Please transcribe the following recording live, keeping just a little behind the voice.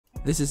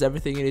This is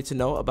everything you need to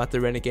know about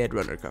the Renegade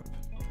Runner Cup.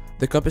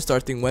 The cup is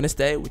starting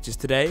Wednesday, which is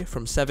today,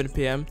 from 7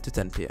 PM to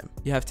 10 PM.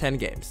 You have 10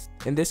 games.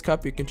 In this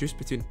cup you can choose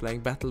between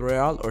playing Battle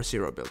Royale or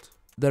Zero Build.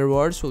 The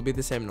rewards will be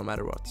the same no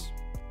matter what.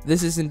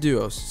 This is in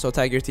duos, so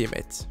tag your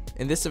teammates.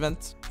 In this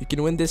event, you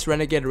can win this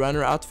Renegade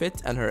Runner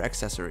outfit and her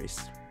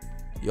accessories.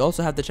 You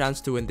also have the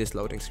chance to win this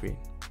loading screen.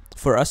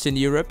 For us in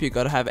Europe, you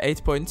gotta have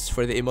 8 points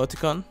for the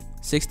emoticon,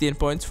 16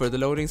 points for the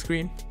loading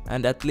screen,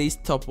 and at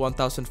least top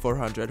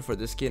 1400 for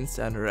the skins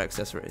and her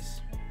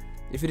accessories.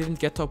 If you didn't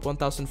get top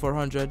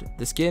 1400,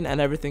 the skin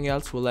and everything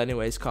else will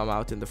anyways come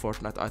out in the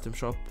Fortnite item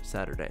shop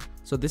Saturday.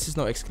 So this is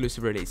no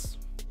exclusive release.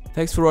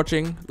 Thanks for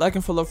watching, like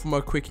and follow for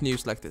more quick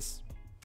news like this.